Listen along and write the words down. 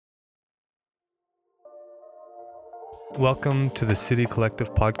Welcome to the City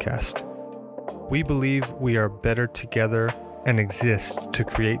Collective podcast. We believe we are better together and exist to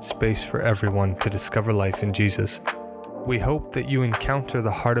create space for everyone to discover life in Jesus. We hope that you encounter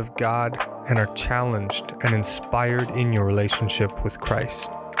the heart of God and are challenged and inspired in your relationship with Christ.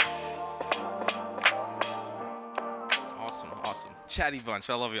 Awesome. Chatty bunch.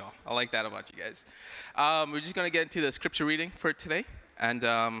 I love y'all. I like that about you guys. We're just going to get into the scripture reading for today. And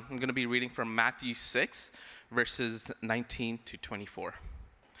I'm going to be reading from Matthew 6, verses 19 to 24. It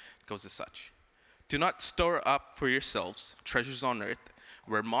goes as such. Do not store up for yourselves treasures on earth,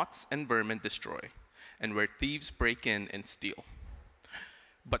 where moths and vermin destroy, and where thieves break in and steal.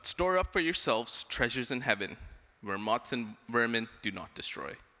 But store up for yourselves treasures in heaven, where moths and vermin do not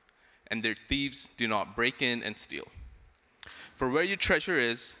destroy, and their thieves do not break in and steal. For where your treasure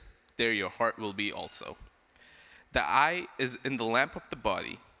is, there your heart will be also. The eye is in the lamp of the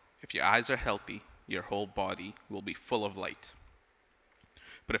body. If your eyes are healthy, your whole body will be full of light.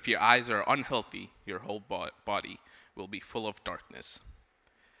 But if your eyes are unhealthy, your whole body will be full of darkness.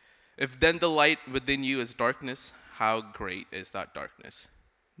 If then the light within you is darkness, how great is that darkness?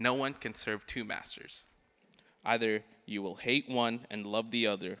 No one can serve two masters. Either you will hate one and love the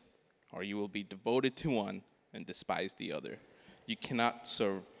other, or you will be devoted to one and despise the other. You cannot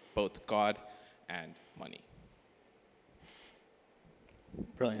serve both God and money.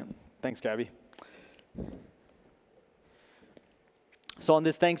 Brilliant. Thanks, Gabby. So on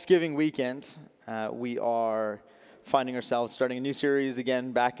this Thanksgiving weekend, we are finding ourselves starting a new series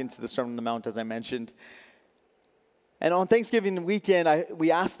again, back into the Sermon on the Mount, as I mentioned. And on Thanksgiving weekend,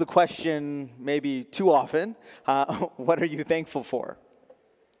 we ask the question, maybe too often, what are you thankful for?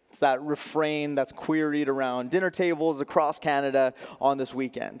 It's that refrain that's queried around dinner tables across Canada on this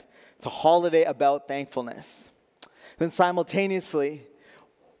weekend. It's a holiday about thankfulness. Then simultaneously,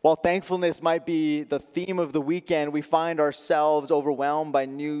 while thankfulness might be the theme of the weekend, we find ourselves overwhelmed by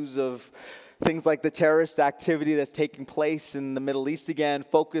news of things like the terrorist activity that's taking place in the Middle East again,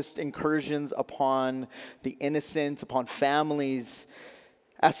 focused incursions upon the innocent, upon families,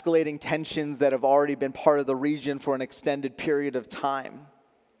 escalating tensions that have already been part of the region for an extended period of time.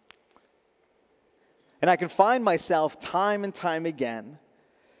 And I can find myself time and time again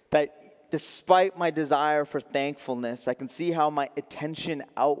that despite my desire for thankfulness, I can see how my attention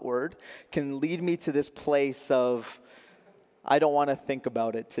outward can lead me to this place of, I don't want to think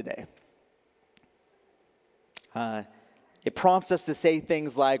about it today. It prompts us to say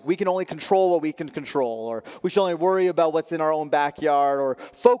things like, we can only control what we can control, or we should only worry about what's in our own backyard, or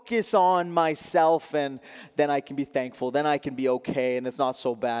focus on myself, and then I can be thankful, then I can be okay, and it's not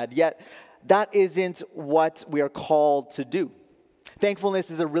so bad. Yet, that isn't what we are called to do.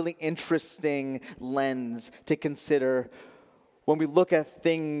 Thankfulness is a really interesting lens to consider when we look at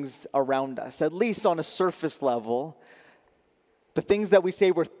things around us, at least on a surface level. The things that we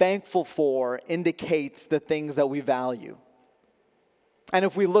say we're thankful for indicates the things that we value. And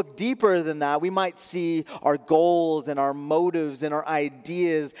if we look deeper than that, we might see our goals and our motives and our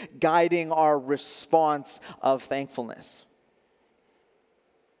ideas guiding our response of thankfulness.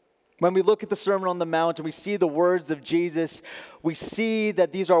 When we look at the Sermon on the Mount and we see the words of Jesus, we see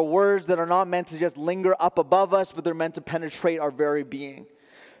that these are words that are not meant to just linger up above us, but they're meant to penetrate our very being.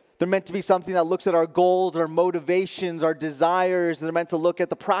 They're meant to be something that looks at our goals, our motivations, our desires. They're meant to look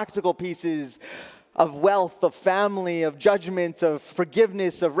at the practical pieces of wealth, of family, of judgment, of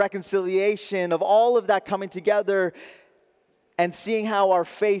forgiveness, of reconciliation, of all of that coming together and seeing how our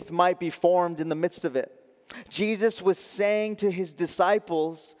faith might be formed in the midst of it. Jesus was saying to his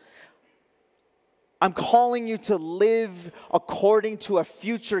disciples, I'm calling you to live according to a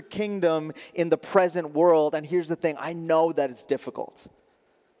future kingdom in the present world. And here's the thing, I know that it's difficult.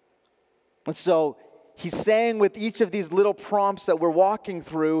 And so he's saying with each of these little prompts that we're walking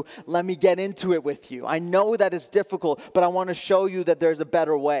through, let me get into it with you. I know that it's difficult, but I want to show you that there's a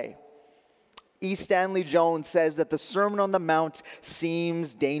better way. E. Stanley Jones says that the Sermon on the Mount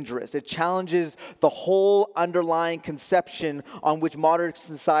seems dangerous. It challenges the whole underlying conception on which modern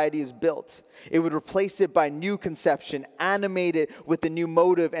society is built. It would replace it by new conception, animate it with a new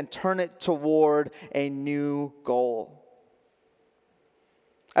motive, and turn it toward a new goal.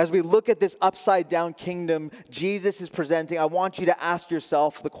 As we look at this upside-down kingdom Jesus is presenting, I want you to ask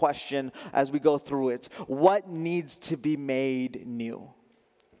yourself the question as we go through it. What needs to be made new?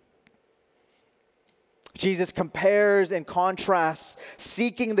 Jesus compares and contrasts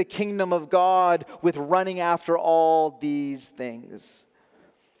seeking the kingdom of God with running after all these things.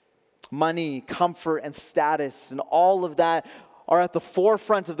 Money, comfort, and status, and all of that are at the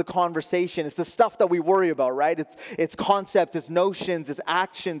forefront of the conversation. It's the stuff that we worry about, right? It's concepts, it's notions, it's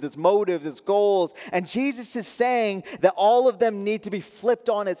actions, it's motives, it's goals. And Jesus is saying that all of them need to be flipped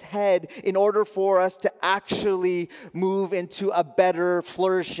on its head in order for us to actually move into a better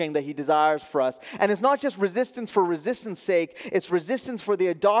flourishing that he desires for us. And it's not just resistance for resistance sake, it's resistance for the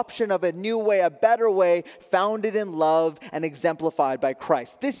adoption of a new way, a better way, founded in love and exemplified by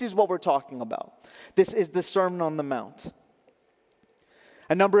Christ. This is what we're talking about. This is the Sermon on the Mount.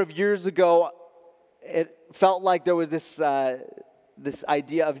 A number of years ago, it felt like there was this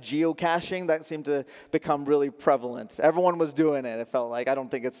idea of geocaching that seemed to become really prevalent. Everyone was doing it. It felt like, I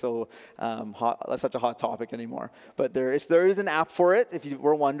don't think it's so such a hot topic anymore. But there is an app for it, if you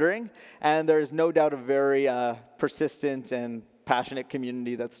were wondering, and there is no doubt a very persistent and passionate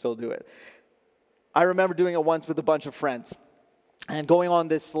community that still do it. I remember doing it once with a bunch of friends. And going on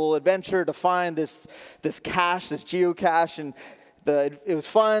this little adventure to find this cache, this geocache, and it was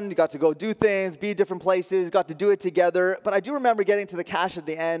fun. You got to go do things, be different places, got to do it together. But I do remember getting to the cache at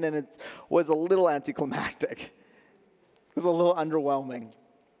the end, and it was a little anticlimactic. It was a little underwhelming.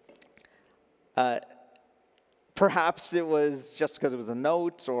 Perhaps it was just because it was a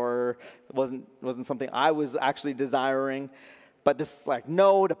note, or it wasn't something I was actually desiring. But this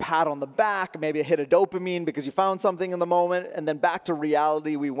note, a pat on the back, maybe a hit of dopamine because you found something in the moment, and then back to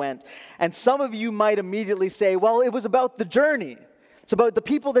reality we went. And some of you might immediately say, well, it was about the journey. It's about the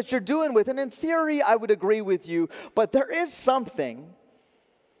people that you're doing with. And in theory, I would agree with you. But there is something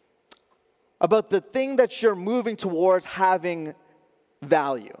about the thing that you're moving towards having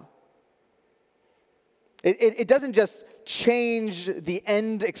value. It doesn't just change the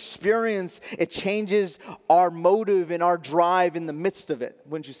end experience. It changes our motive and our drive in the midst of it,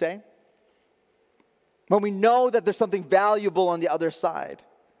 wouldn't you say? When we know that there's something valuable on the other side,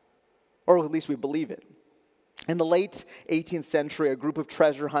 or at least we believe it. In the late 18th century, a group of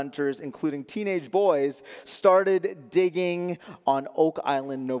treasure hunters, including teenage boys, started digging on Oak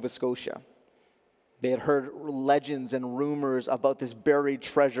Island, Nova Scotia. They had heard legends and rumors about this buried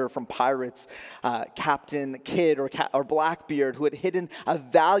treasure from pirates, Captain Kidd or Blackbeard, who had hidden a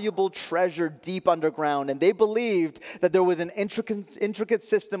valuable treasure deep underground. And they believed that there was an intricate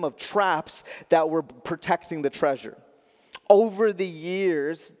system of traps that were protecting the treasure. Over the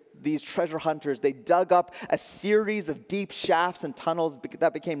years, these treasure hunters, they dug up a series of deep shafts and tunnels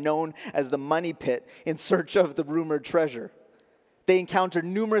that became known as the Money Pit in search of the rumored treasure. They encountered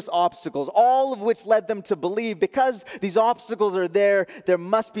numerous obstacles, all of which led them to believe because these obstacles are there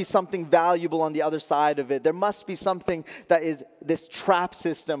must be something valuable on the other side of it. There must be something that is this trap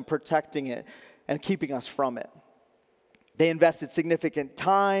system protecting it and keeping us from it. They invested significant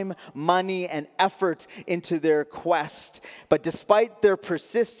time, money, and effort into their quest. But despite their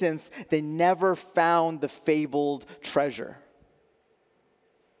persistence, they never found the fabled treasure.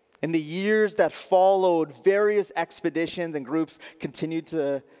 In the years that followed, various expeditions and groups continued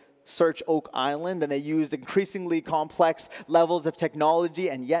to search Oak Island, and they used increasingly complex levels of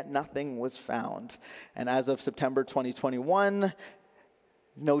technology, and yet nothing was found. And as of September 2021,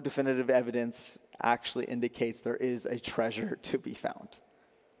 no definitive evidence actually indicates there is a treasure to be found.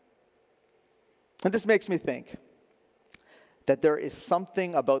 And this makes me think that there is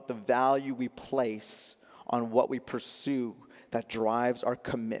something about the value we place on what we pursue that drives our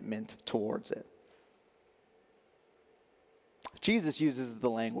commitment towards it. Jesus uses the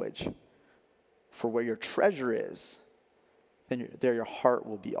language, for where your treasure is, then there your heart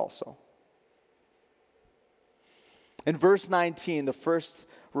will be also. In verse 19, the first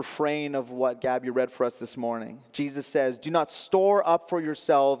refrain of what Gabby read for us this morning, Jesus says, "Do not store up for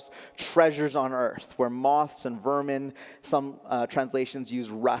yourselves treasures on earth, where moths and vermin," some translations use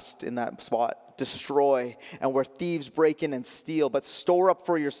rust in that spot, "destroy, and where thieves break in and steal. But store up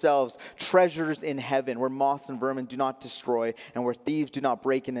for yourselves treasures in heaven, where moths and vermin do not destroy, and where thieves do not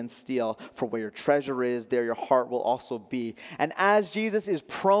break in and steal. For where your treasure is, there your heart will also be." And as Jesus is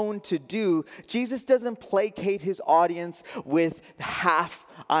prone to do, Jesus doesn't placate his audience with half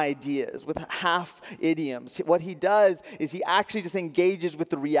ideas, with half idioms. What he does is he actually just engages with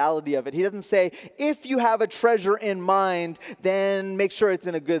the reality of it. He doesn't say, if you have a treasure in mind, then make sure it's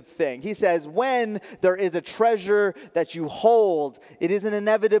in a good thing. He says, when there is a treasure that you hold, it is an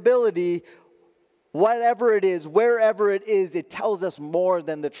inevitability. Whatever it is, wherever it is, it tells us more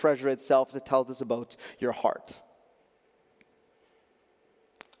than the treasure itself. It tells us about your heart.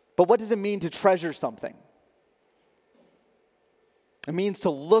 But what does it mean to treasure something? It means to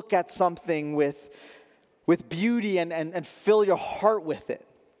look at something with beauty and fill your heart with it.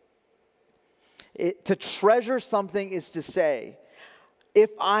 To treasure something is to say, if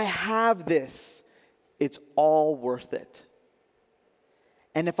I have this, it's all worth it.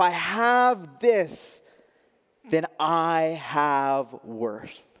 And if I have this, then I have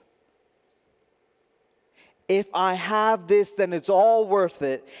worth. If I have this, then it's all worth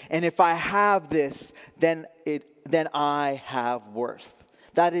it. And if I have this, then I have worth.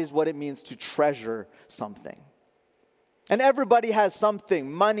 That is what it means to treasure something. And everybody has something: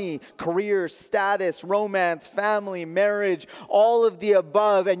 money, career, status, romance, family, marriage, all of the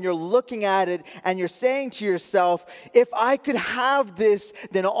above. And you're looking at it and you're saying to yourself, if I could have this,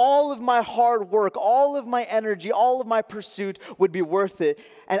 then all of my hard work, all of my energy, all of my pursuit would be worth it.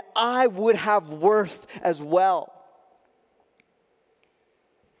 And I would have worth as well.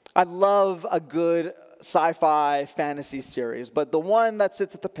 I love a good sci-fi fantasy series, but the one that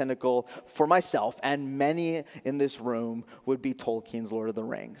sits at the pinnacle for myself and many in this room would be Tolkien's Lord of the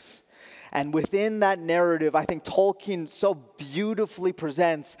Rings. And within that narrative, I think Tolkien so beautifully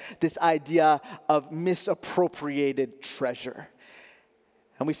presents this idea of misappropriated treasure.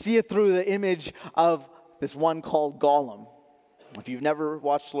 And we see it through the image of this one called Gollum. If you've never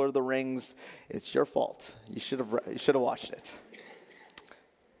watched Lord of the Rings, it's your fault. You should have watched it.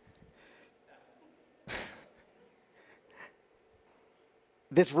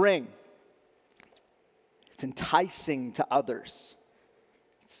 This ring, it's enticing to others.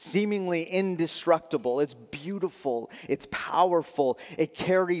 It's seemingly indestructible. It's beautiful. It's powerful. It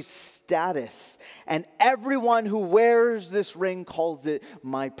carries status. And everyone who wears this ring calls it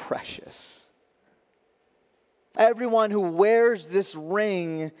my precious. Everyone who wears this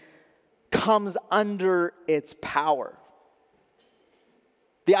ring comes under its power.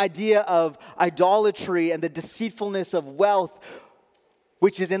 The idea of idolatry and the deceitfulness of wealth,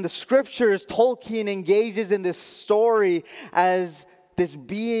 which is in the scriptures, Tolkien engages in this story as this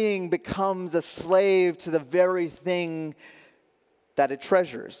being becomes a slave to the very thing that it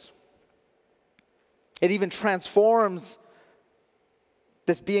treasures. It even transforms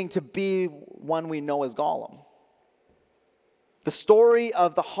this being to be one we know as Gollum. The story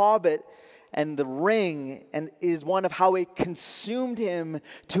of the Hobbit and the ring is one of how it consumed him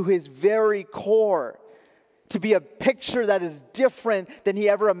to his very core, to be a picture that is different than he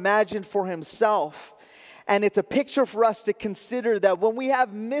ever imagined for himself. And it's a picture for us to consider that when we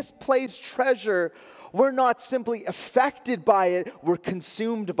have misplaced treasure, we're not simply affected by it, we're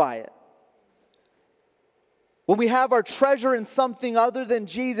consumed by it. When we have our treasure in something other than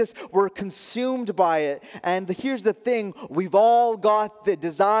Jesus, we're consumed by it. And here's the thing, we've all got the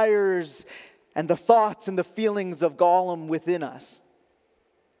desires and the thoughts and the feelings of Gollum within us.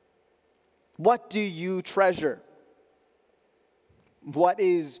 What do you treasure? What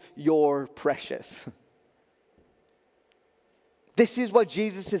is your precious? This is what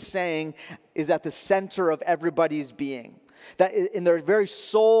Jesus is saying is at the center of everybody's being. That in their very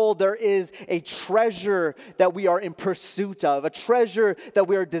soul, there is a treasure that we are in pursuit of, a treasure that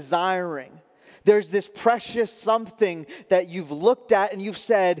we are desiring. There's this precious something that you've looked at and you've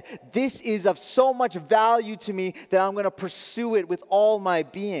said, this is of so much value to me that I'm going to pursue it with all my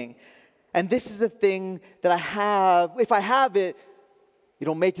being. And this is the thing that I have. If I have it,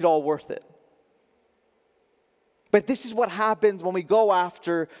 it'll make it all worth it. But this is what happens when we go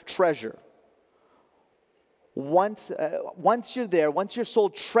after treasure. Once you're there, once your soul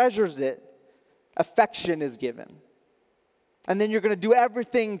treasures it, affection is given. And then you're going to do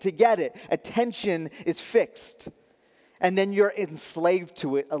everything to get it. Attention is fixed. And then you're enslaved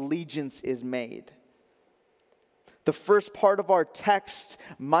to it. Allegiance is made. The first part of our text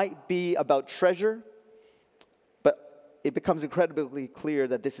might be about treasure, but it becomes incredibly clear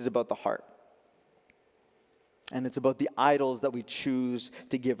that this is about the heart. And it's about the idols that we choose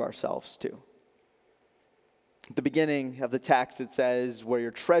to give ourselves to. At the beginning of the text, it says, where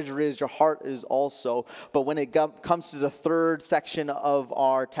your treasure is, your heart is also. But when it comes to the third section of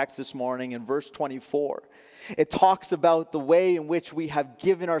our text this morning, in verse 24, it talks about the way in which we have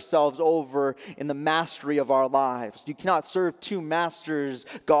given ourselves over in the mastery of our lives. You cannot serve two masters,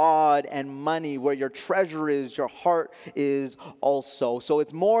 God and money. Where your treasure is, your heart is also. So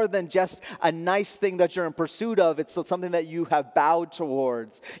it's more than just a nice thing that you're in pursuit of. It's something that you have bowed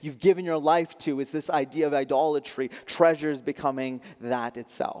towards. You've given your life to. It's this idea of idolatry. Treasures becoming that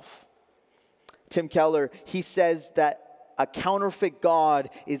itself. Tim Keller, he says that a counterfeit God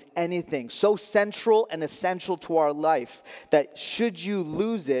is anything so central and essential to our life that should you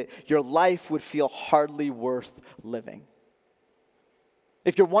lose it, your life would feel hardly worth living.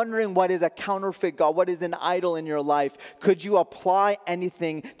 If you're wondering what is a counterfeit God, what is an idol in your life, could you apply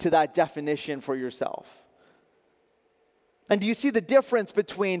anything to that definition for yourself? And do you see the difference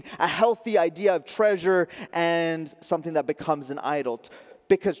between a healthy idea of treasure and something that becomes an idol?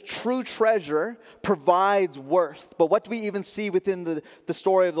 because true treasure provides worth. But what do we even see within the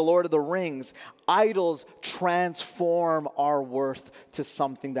story of the Lord of the Rings? Idols transform our worth to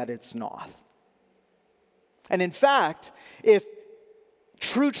something that it's not. And in fact, if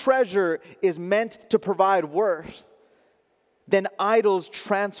true treasure is meant to provide worth, then idols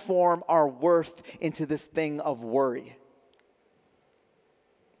transform our worth into this thing of worry.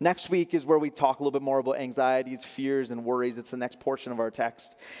 Next week is where we talk a little bit more about anxieties, fears, and worries. It's the next portion of our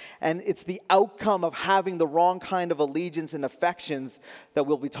text. And it's the outcome of having the wrong kind of allegiance and affections that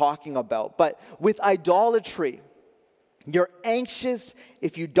we'll be talking about. But with idolatry, you're anxious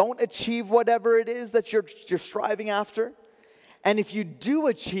if you don't achieve whatever it is that you're striving after. And if you do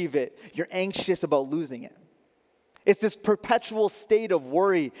achieve it, you're anxious about losing it. It's this perpetual state of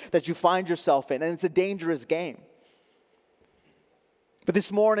worry that you find yourself in, and it's a dangerous game. But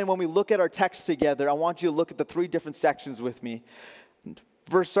this morning, when we look at our text together, I want you to look at the three different sections with me.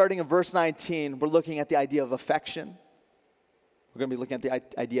 Starting in verse 19, we're looking at the idea of affection. We're going to be looking at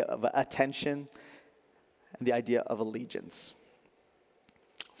the idea of attention and the idea of allegiance.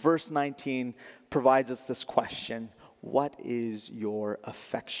 Verse 19 provides us this question: what is your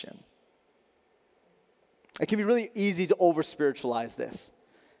affection? It can be really easy to over-spiritualize this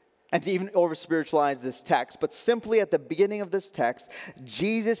and to even over-spiritualize this text. But simply at the beginning of this text,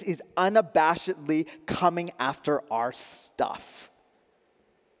 Jesus is unabashedly coming after our stuff.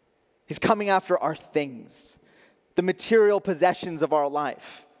 He's coming after our things, the material possessions of our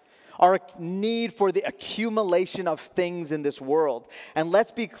life, our need for the accumulation of things in this world. And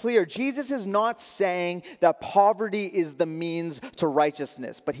let's be clear, Jesus is not saying that poverty is the means to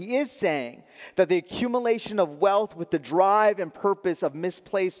righteousness, but he is saying that the accumulation of wealth with the drive and purpose of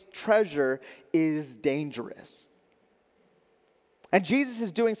misplaced treasure is dangerous. And Jesus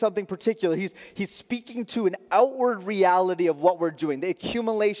is doing something particular. He's speaking to an outward reality of what we're doing, the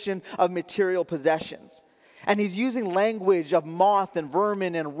accumulation of material possessions. And he's using language of moth and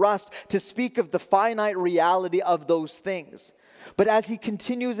vermin and rust to speak of the finite reality of those things. But as he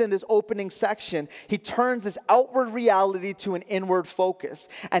continues in this opening section, he turns this outward reality to an inward focus.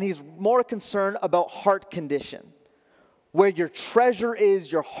 And he's more concerned about heart condition. Where your treasure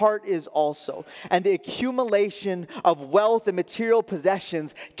is, your heart is also. And the accumulation of wealth and material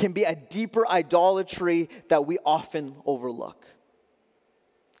possessions can be a deeper idolatry that we often overlook.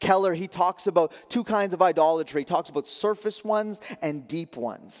 Keller, he talks about two kinds of idolatry. He talks about surface ones and deep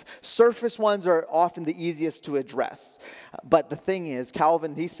ones. Surface ones are often the easiest to address. But the thing is,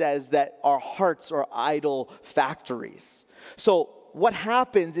 Calvin, he says that our hearts are idol factories. So what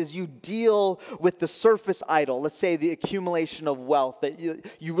happens is you deal with the surface idol, let's say the accumulation of wealth, that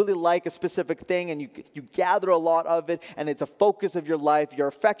you really like a specific thing and you gather a lot of it and it's a focus of your life, your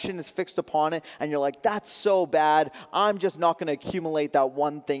affection is fixed upon it, and you're like, that's so bad, I'm just not going to accumulate that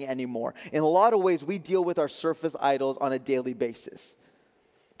one thing anymore. In a lot of ways, we deal with our surface idols on a daily basis.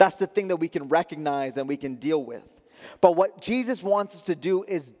 That's the thing that we can recognize and we can deal with. But what Jesus wants us to do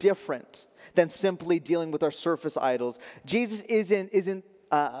is different than simply dealing with our surface idols. Jesus isn't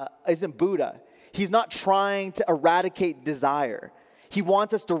Buddha. He's not trying to eradicate desire. He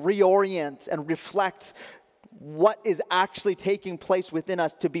wants us to reorient and reflect what is actually taking place within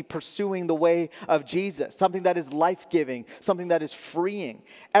us to be pursuing the way of Jesus, something that is life-giving, something that is freeing.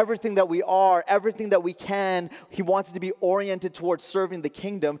 Everything that we are, everything that we can, he wants to be oriented towards serving the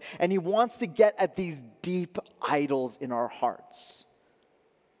kingdom, and he wants to get at these deep idols in our hearts.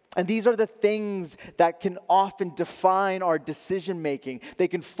 And these are the things that can often define our decision-making. They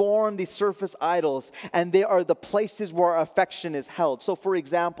can form these surface idols, and they are the places where our affection is held. So, for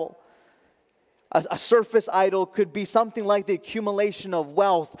example, a surface idol could be something like the accumulation of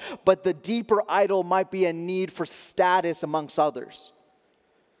wealth, but the deeper idol might be a need for status amongst others.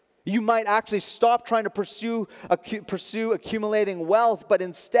 You might actually stop trying to pursue accumulating wealth, but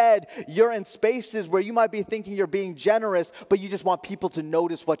instead you're in spaces where you might be thinking you're being generous, but you just want people to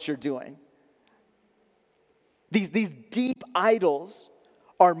notice what you're doing. These deep idols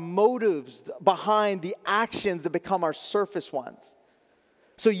are motives behind the actions that become our surface ones.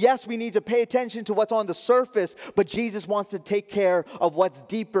 So yes, we need to pay attention to what's on the surface, but Jesus wants to take care of what's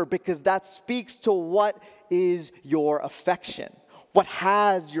deeper, because that speaks to what is your affection. What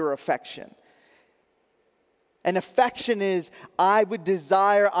has your affection? And affection is, I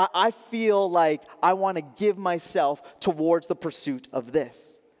feel like I want to give myself towards the pursuit of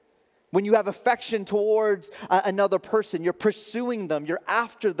this. When you have affection towards another person, you're pursuing them, you're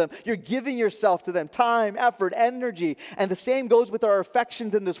after them, you're giving yourself to them, time, effort, energy. And the same goes with our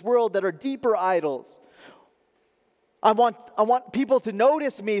affections in this world that are deeper idols. I want people to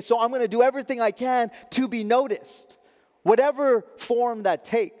notice me, so I'm going to do everything I can to be noticed. whatever form that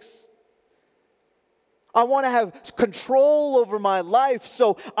takes. I want to have control over my life,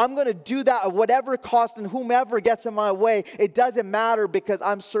 so I'm going to do that at whatever cost, and whomever gets in my way, it doesn't matter because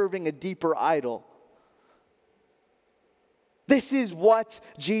I'm serving a deeper idol. This is what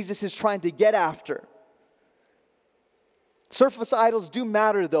Jesus is trying to get after. Surface idols do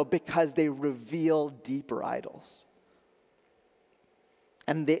matter, though, because they reveal deeper idols.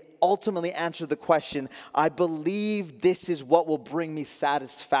 And they ultimately answer the question, I believe this is what will bring me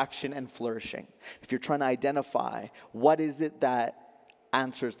satisfaction and flourishing. If you're trying to identify what is it that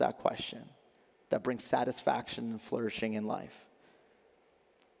answers that question, that brings satisfaction and flourishing in life.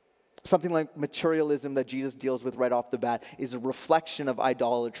 Something like materialism that Jesus deals with right off the bat is a reflection of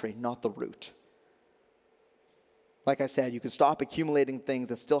idolatry, not the root. Like I said, you can stop accumulating things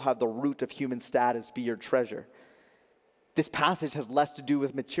and still have the root of human status be your treasure. This passage has less to do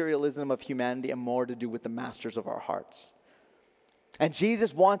with materialism of humanity and more to do with the masters of our hearts. And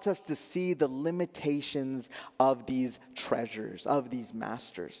Jesus wants us to see the limitations of these treasures, of these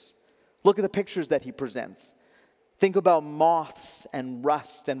masters. Look at the pictures that he presents. Think about moths and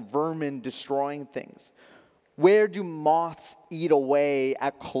rust and vermin destroying things. Where do moths eat away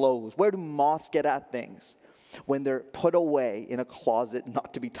at clothes? Where do moths get at things? When they're put away in a closet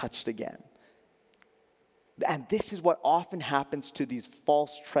not to be touched again. And this is what often happens to these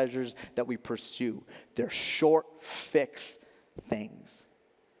false treasures that we pursue. They're short fix things.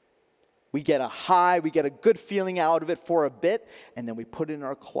 We get a high, we get a good feeling out of it for a bit, and then we put it in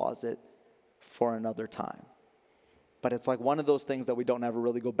our closet for another time. But it's like one of those things that we don't ever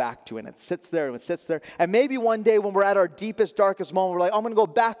really go back to, and it sits there and it sits there. And maybe one day when we're at our deepest, darkest moment, we're like, I'm going to go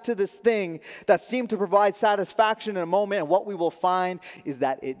back to this thing that seemed to provide satisfaction in a moment, and what we will find is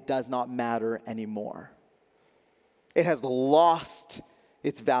that it does not matter anymore. It has lost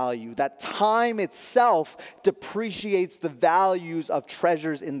its value. That time itself depreciates the values of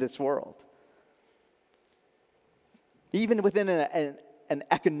treasures in this world. Even within an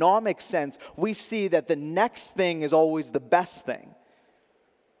economic sense, we see that the next thing is always the best thing.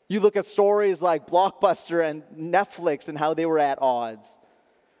 You look at stories like Blockbuster and Netflix and how they were at odds.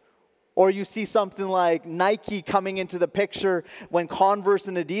 Or you see something like Nike coming into the picture when Converse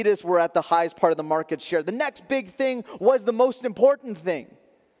and Adidas were at the highest part of the market share. The next big thing was the most important thing.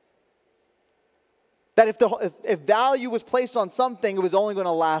 That if value was placed on something, it was only going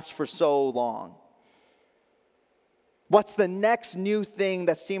to last for so long. What's the next new thing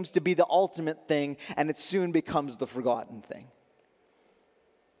that seems to be the ultimate thing, and it soon becomes the forgotten thing?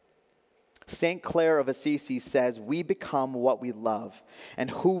 St. Clare of Assisi says, we become what we love, and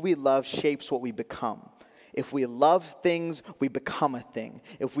who we love shapes what we become. If we love things, we become a thing.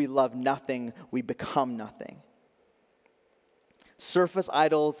 If we love nothing, we become nothing. Surface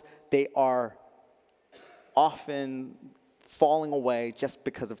idols, they are often falling away just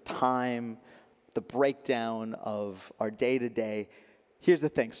because of time, the breakdown of our day-to-day. Here's the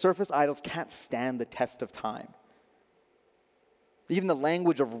thing, surface idols can't stand the test of time. Even the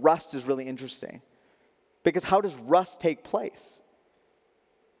language of rust is really interesting. Because how does rust take place?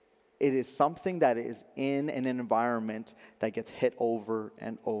 It is something that is in an environment that gets hit over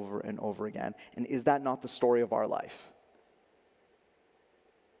and over and over again. And is that not the story of our life?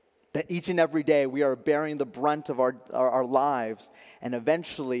 That each and every day we are bearing the brunt of our lives. And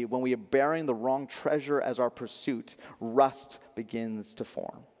eventually, when we are bearing the wrong treasure as our pursuit, rust begins to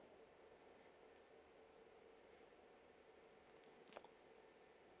form.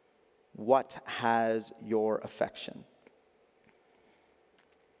 What has your affection?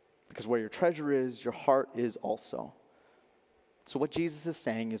 Because where your treasure is, your heart is also. So what Jesus is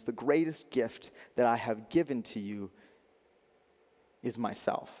saying is the greatest gift that I have given to you is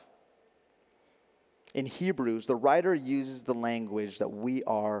myself. In Hebrews, the writer uses the language that we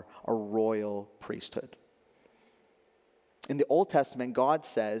are a royal priesthood. In the Old Testament, God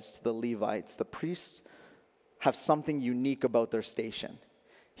says to the Levites, the priests have something unique about their station.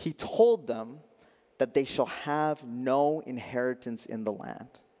 He told them that they shall have no inheritance in the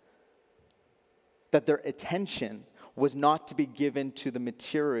land. That their attention was not to be given to the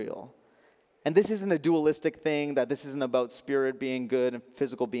material. And this isn't a dualistic thing, that this isn't about spirit being good and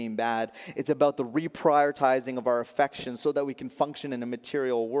physical being bad. It's about the reprioritizing of our affections so that we can function in a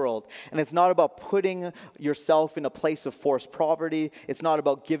material world. And it's not about putting yourself in a place of forced poverty. It's not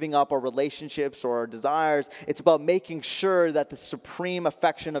about giving up our relationships or our desires. It's about making sure that the supreme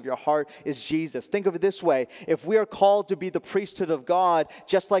affection of your heart is Jesus. Think of it this way. If we are called to be the priesthood of God,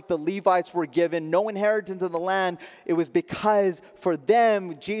 just like the Levites were given no inheritance in the land, it was because for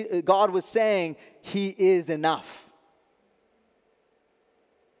them, God was saying, He is enough.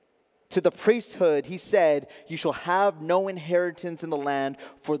 To the priesthood, he said, you shall have no inheritance in the land,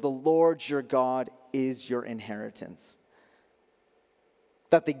 for the Lord your God is your inheritance.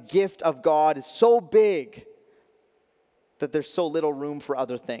 That the gift of God is so big that there's so little room for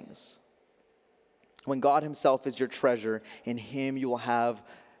other things. When God himself is your treasure, in him you will have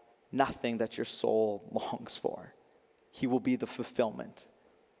nothing that your soul longs for. He will be the fulfillment.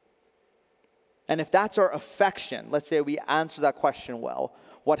 And if that's our affection, let's say we answer that question well,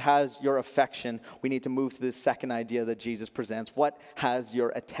 what has your affection? We need to move to this second idea that Jesus presents. What has your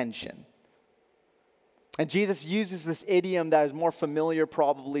attention? And Jesus uses this idiom that is more familiar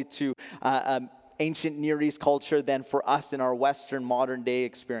probably to ancient Near East culture than for us in our Western modern day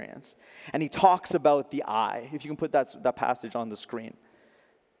experience. And he talks about the eye. If you can put that passage on the screen.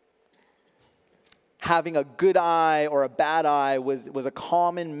 Having a good eye or a bad eye was a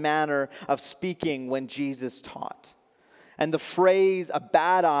common manner of speaking when Jesus taught. And the phrase, a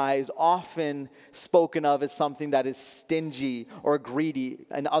bad eye, is often spoken of as something that is stingy or greedy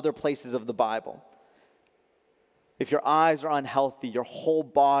in other places of the Bible. If your eyes are unhealthy, your whole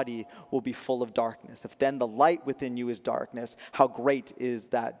body will be full of darkness. If then the light within you is darkness, how great is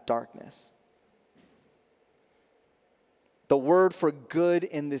that darkness? The word for good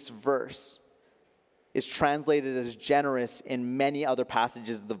in this verse is translated as generous in many other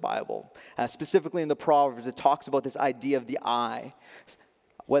passages of the Bible. Specifically in the Proverbs, it talks about this idea of the eye.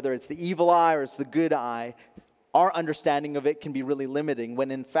 Whether it's the evil eye or it's the good eye, our understanding of it can be really limiting. When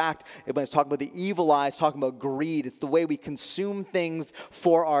in fact, when it's talking about the evil eye, it's talking about greed. It's the way we consume things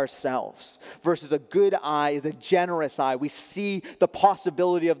for ourselves. Versus a good eye is a generous eye. We see the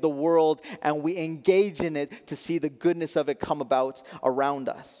possibility of the world and we engage in it to see the goodness of it come about around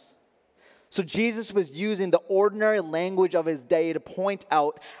us. So Jesus was using the ordinary language of his day to point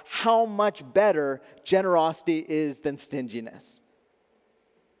out how much better generosity is than stinginess.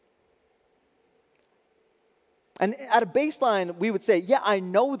 And at a baseline, we would say, yeah, I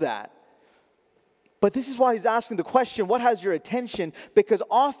know that. But this is why he's asking the question, what has your attention? Because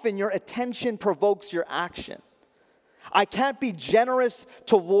often your attention provokes your action. I can't be generous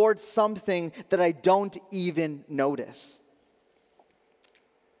towards something that I don't even notice.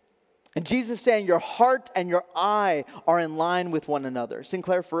 And Jesus is saying your heart and your eye are in line with one another.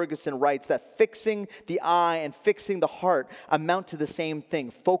 Sinclair Ferguson writes that fixing the eye and fixing the heart amount to the same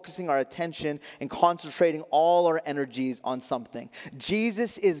thing, focusing our attention and concentrating all our energies on something.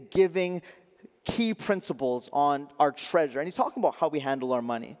 Jesus is giving key principles on our treasure. And he's talking about how we handle our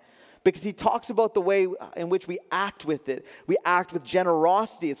money. Because he talks about the way in which we act with it. We act with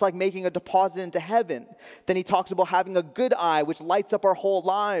generosity. It's like making a deposit into heaven. Then he talks about having a good eye, which lights up our whole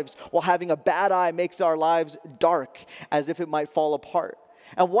lives, while having a bad eye makes our lives dark, as if it might fall apart.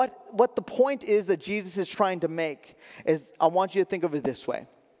 And what the point is that Jesus is trying to make is, I want you to think of it this way.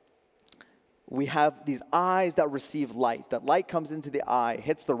 We have these eyes that receive light. That light comes into the eye,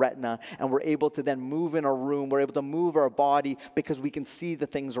 hits the retina, and we're able to then move in our room. We're able to move our body because we can see the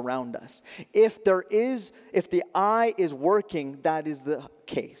things around us. If the eye is working, that is the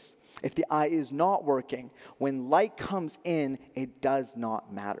case. If the eye is not working, when light comes in, it does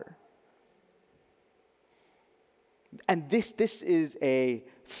not matter. And this is a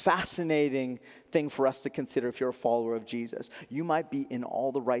fascinating thing for us to consider if you're a follower of Jesus. You might be in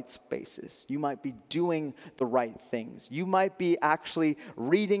all the right spaces. You might be doing the right things. You might be actually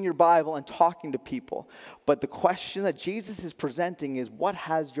reading your Bible and talking to people. But the question that Jesus is presenting is, what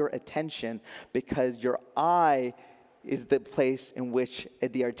has your attention? Because your eye is the place in which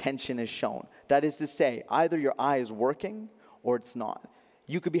the attention is shown. That is to say, either your eye is working or it's not.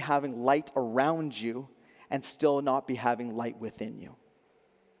 You could be having light around you and still not be having light within you.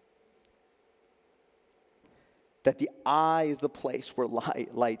 That the eye is the place where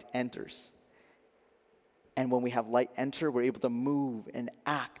light enters. And when we have light enter, we're able to move and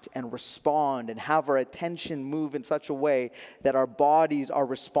act and respond and have our attention move in such a way that our bodies are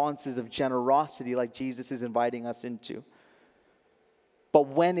responses of generosity like Jesus is inviting us into. But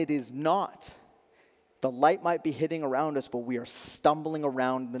when it is not, the light might be hitting around us, but we are stumbling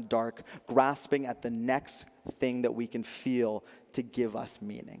around in the dark, grasping at the next thing that we can feel to give us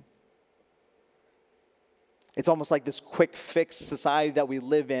meaning. It's almost like this quick fix society that we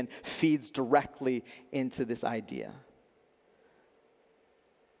live in feeds directly into this idea.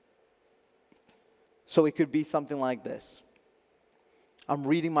 So it could be something like this. I'm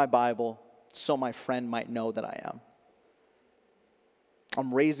reading my Bible so my friend might know that I am.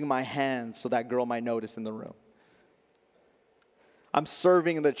 I'm raising my hands so that girl might notice in the room. I'm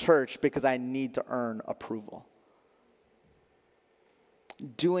serving in the church because I need to earn approval.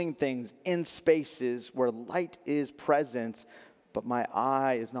 Doing things in spaces where light is present but my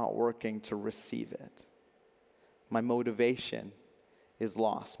eye is not working to receive it. My motivation is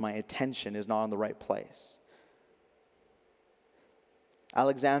lost. My attention is not in the right place.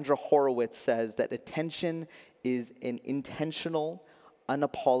 Alexandra Horowitz says that attention is an intentional,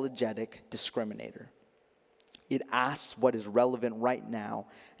 unapologetic discriminator. It asks what is relevant right now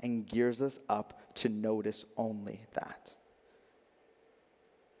and gears us up to notice only that.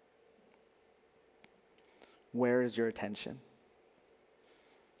 Where is your attention?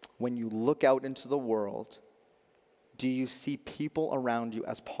 When you look out into the world, do you see people around you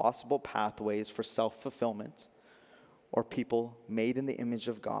as possible pathways for self-fulfillment, or people made in the image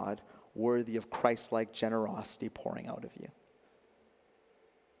of God, worthy of Christ-like generosity pouring out of you?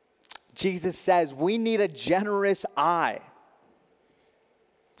 Jesus says we need a generous eye.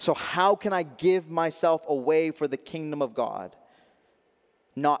 So how can I give myself away for the kingdom of God?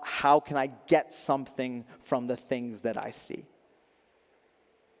 Not how can I get something from the things that I see.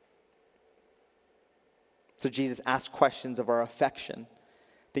 So Jesus asks questions of our affection.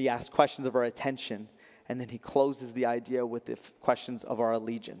 He asks questions of our attention. And then he closes the idea with the questions of our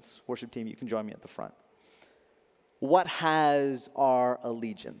allegiance. Worship team, you can join me at the front. What has our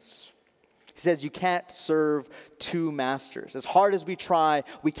allegiance? He says you can't serve two masters. As hard as we try,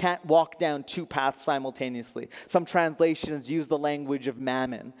 we can't walk down two paths simultaneously. Some translations use the language of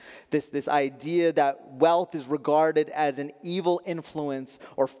mammon. This idea that wealth is regarded as an evil influence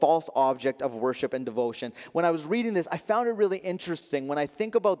or false object of worship and devotion. When I was reading this, I found it really interesting. When I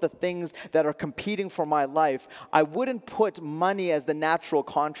think about the things that are competing for my life, I wouldn't put money as the natural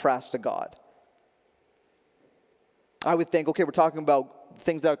contrast to God. I would think, okay, we're talking about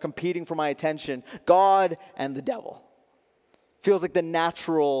things that are competing for my attention, God and the devil. Feels like the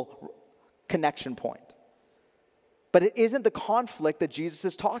natural connection point. But it isn't the conflict that Jesus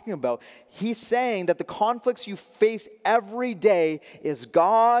is talking about. He's saying that the conflicts you face every day is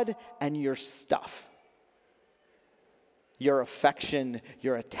God and your stuff. Your affection,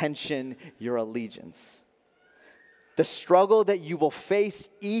 your attention, your allegiance. The struggle that you will face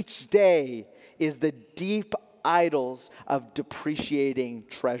each day is the deep idols of depreciating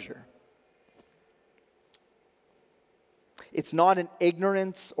treasure. It's not an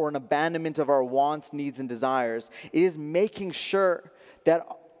ignorance or an abandonment of our wants, needs, and desires. It is making sure that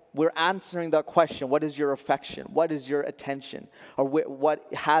we're answering that question, what is your affection? What is your attention? Or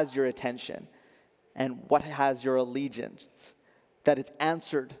what has your attention? And what has your allegiance? That it's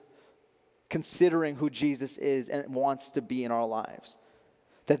answered considering who Jesus is and wants to be in our lives.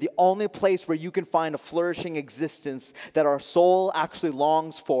 That the only place where you can find a flourishing existence that our soul actually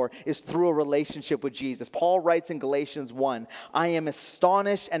longs for is through a relationship with Jesus. Paul writes in Galatians 1, I am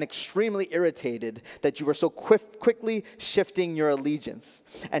astonished and extremely irritated that you are so quickly shifting your allegiance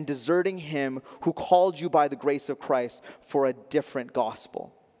and deserting him who called you by the grace of Christ for a different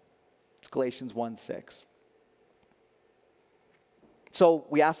gospel. It's Galatians 1:6. So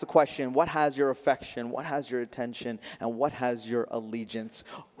we ask the question, what has your affection, what has your attention, and what has your allegiance?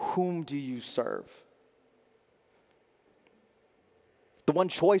 Whom do you serve? The one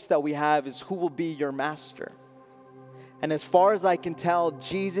choice that we have is who will be your master. And as far as I can tell,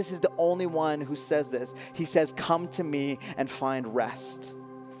 Jesus is the only one who says this. He says, come to me and find rest.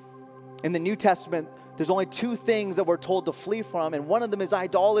 In the New Testament, there's only two things that we're told to flee from, and one of them is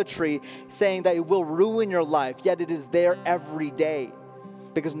idolatry, saying that it will ruin your life, yet it is there every day.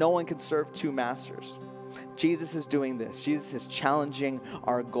 Because no one can serve two masters. Jesus is doing this. Jesus is challenging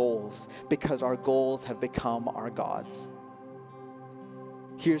our goals because our goals have become our gods.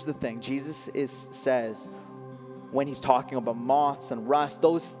 Here's the thing. Jesus says when he's talking about moths and rust,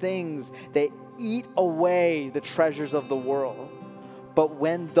 those things, they eat away the treasures of the world. But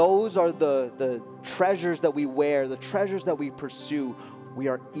when those are the treasures that we wear, the treasures that we pursue, we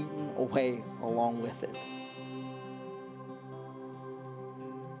are eaten away along with it.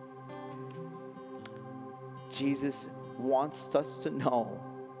 Jesus wants us to know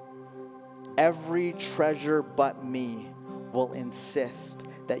every treasure but me will insist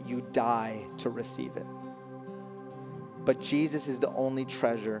that you die to receive it. But Jesus is the only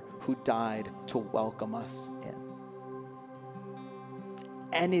treasure who died to welcome us in.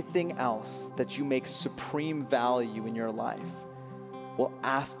 Anything else that you make supreme value in your life will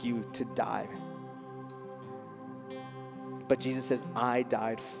ask you to die. But Jesus says, I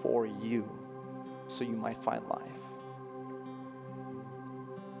died for you, so you might find life.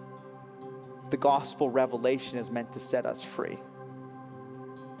 The gospel revelation is meant to set us free.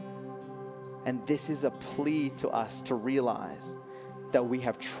 And this is a plea to us to realize that we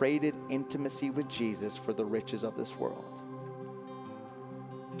have traded intimacy with Jesus for the riches of this world.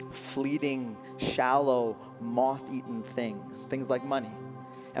 fleeting, shallow, moth-eaten things like money.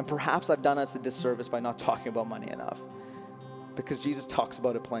 And perhaps I've done us a disservice by not talking about money enough, because Jesus talks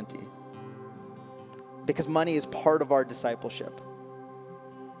about it plenty. Because money is part of our discipleship.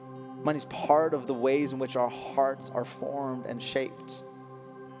 Money is part of the ways in which our hearts are formed and shaped.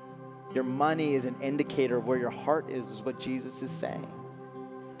 Your money is an indicator of where your heart is what Jesus is saying.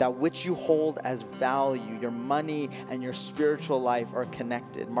 That which you hold as value, your money and your spiritual life are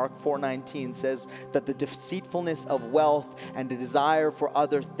connected. Mark 4:19 says that the deceitfulness of wealth and the desire for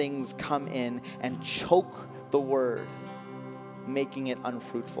other things come in and choke the word, making it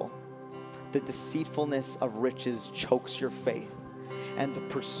unfruitful. The deceitfulness of riches chokes your faith, and the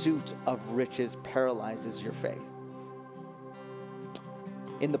pursuit of riches paralyzes your faith.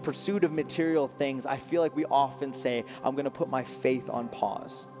 In the pursuit of material things, I feel like we often say, I'm going to put my faith on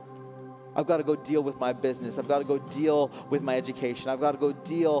pause. I've got to go deal with my business. I've got to go deal with my education. I've got to go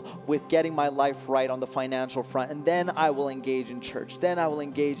deal with getting my life right on the financial front. And then I will engage in church. Then I will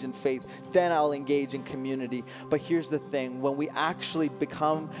engage in faith. Then I will engage in community. But here's the thing. When we actually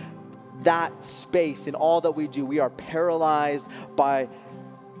become that space in all that we do, we are paralyzed by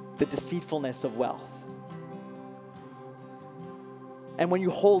the deceitfulness of wealth. And when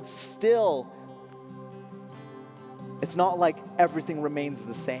you hold still, it's not like everything remains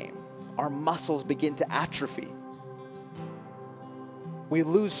the same. Our muscles begin to atrophy. We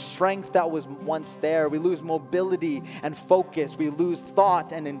lose strength that was once there. We lose mobility and focus. We lose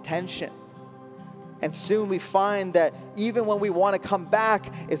thought and intention. And soon we find that even when we want to come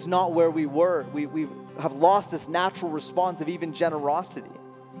back, it's not where we were. We have lost this natural response of even generosity.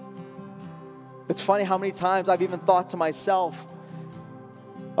 It's funny how many times I've even thought to myself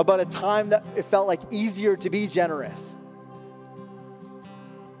about a time that it felt like easier to be generous.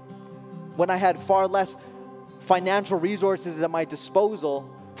 When I had far less financial resources at my disposal,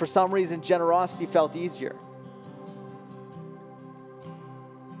 for some reason, generosity felt easier.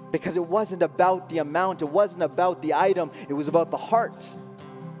 Because it wasn't about the amount, it wasn't about the item, it was about the heart.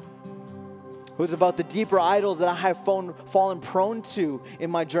 It was about the deeper idols that I have fallen prone to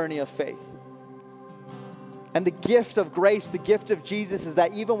in my journey of faith. And the gift of grace, the gift of Jesus is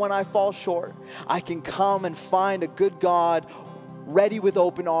that even when I fall short, I can come and find a good God ready with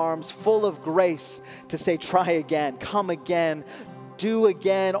open arms, full of grace to say, try again, come again, do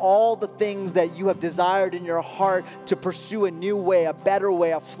again all the things that you have desired in your heart to pursue a new way, a better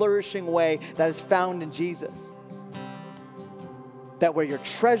way, a flourishing way that is found in Jesus. That where your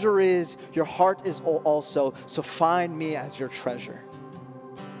treasure is, your heart is also. So find me as your treasure.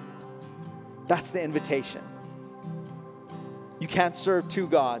 That's the invitation. You can't serve two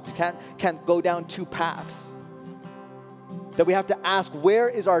gods. You can't go down two paths. That we have to ask, where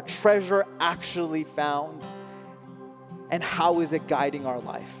is our treasure actually found? And how is it guiding our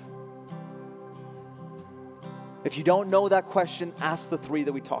life? If you don't know that question, ask the three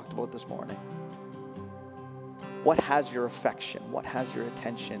that we talked about this morning. What has your affection? What has your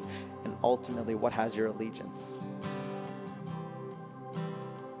attention? And ultimately, what has your allegiance?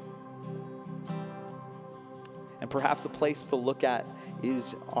 And perhaps a place to look at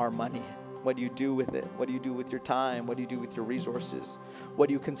is our money. What do you do with it? What do you do with your time? What do you do with your resources? What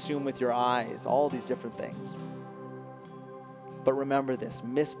do you consume with your eyes? All these different things. But remember this,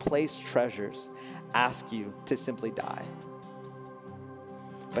 misplaced treasures ask you to simply die.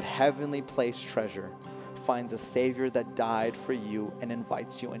 But heavenly placed treasure finds a Savior that died for you and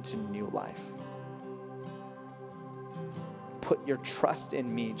invites you into new life. Put your trust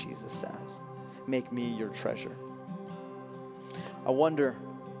in me, Jesus says. Make me your treasure. I wonder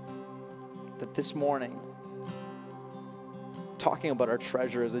that this morning, talking about our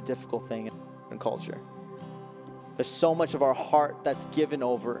treasure is a difficult thing in culture. There's so much of our heart that's given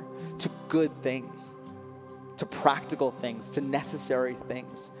over to good things, to practical things, to necessary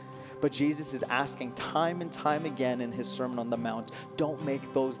things. But Jesus is asking time and time again in his Sermon on the Mount, don't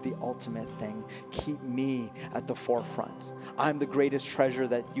make those the ultimate thing. Keep me at the forefront. I'm the greatest treasure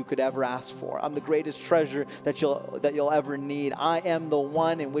that you could ever ask for. I'm the greatest treasure that you'll ever need. I am the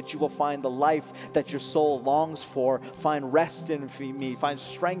one in which you will find the life that your soul longs for. Find rest in me. Find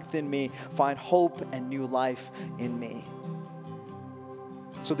strength in me. Find hope and new life in me.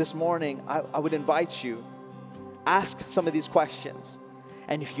 So this morning, I would invite you, ask some of these questions.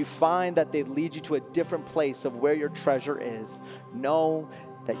 And if you find that they lead you to a different place of where your treasure is, know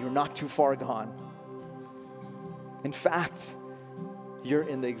that you're not too far gone. In fact, you're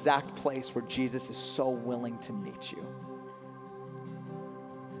in the exact place where Jesus is so willing to meet you.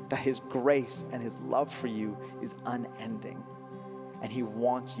 That his grace and his love for you is unending. And he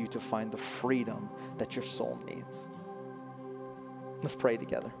wants you to find the freedom that your soul needs. Let's pray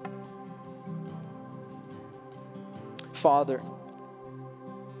together. Father,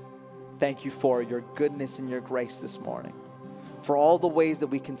 thank you for your goodness and your grace this morning. For all the ways that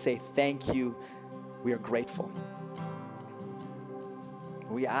we can say thank you, we are grateful.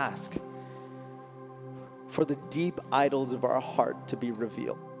 We ask for the deep idols of our heart to be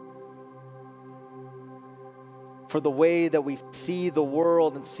revealed. For the way that we see the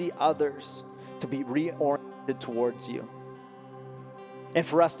world and see others to be reoriented towards you. And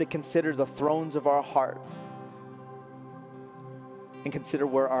for us to consider the thrones of our heart and consider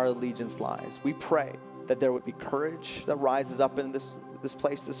where our allegiance lies. We pray that there would be courage that rises up in this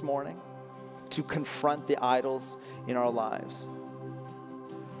place this morning to confront the idols in our lives.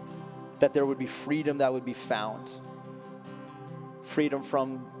 That there would be freedom that would be found. Freedom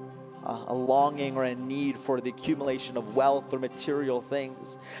from a longing or a need for the accumulation of wealth or material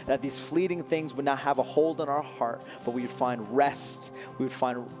things. That these fleeting things would not have a hold on our heart, but we would find rest, we would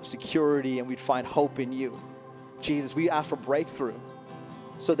find security, and we'd find hope in you. Jesus, we ask for breakthrough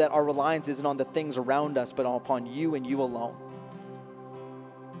so that our reliance isn't on the things around us, but upon you and you alone.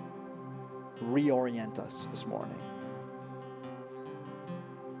 Reorient us this morning.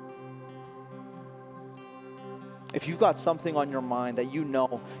 If you've got something on your mind that you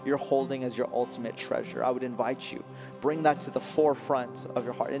know you're holding as your ultimate treasure, I would invite you, bring that to the forefront of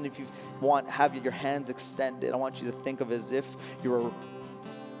your heart. And if you have your hands extended, I want you to think of it as if you were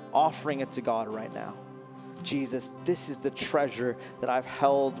offering it to God right now. Jesus, this is the treasure that I've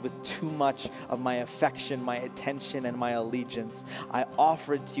held with too much of my affection, my attention, and my allegiance. I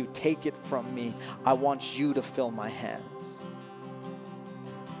offer it to you. Take it from me. I want you to fill my hands.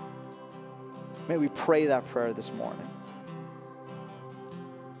 May we pray that prayer this morning.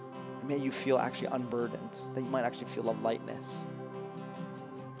 And may you feel actually unburdened, that you might actually feel a lightness.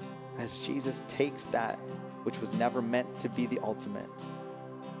 As Jesus takes that which was never meant to be the ultimate,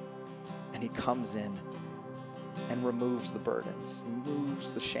 and he comes in and removes the burdens,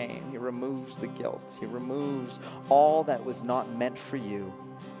 removes the shame, he removes the guilt, he removes all that was not meant for you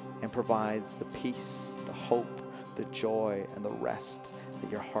and provides the peace, the hope, the joy, and the rest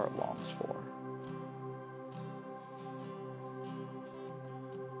that your heart longs for.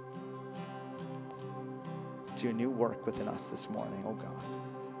 To your new work within us this morning, oh God.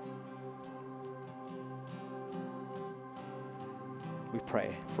 We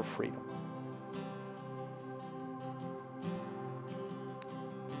pray for freedom.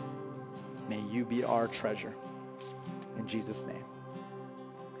 May you be our treasure. In Jesus' name,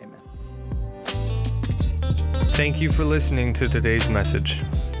 amen. Thank you for listening to today's message.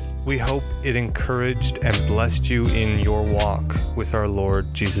 We hope it encouraged and blessed you in your walk with our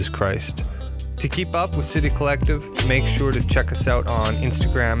Lord Jesus Christ. To keep up with City Collective, make sure to check us out on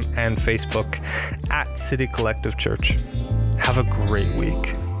Instagram and Facebook at City Collective Church. Have a great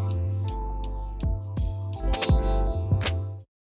week.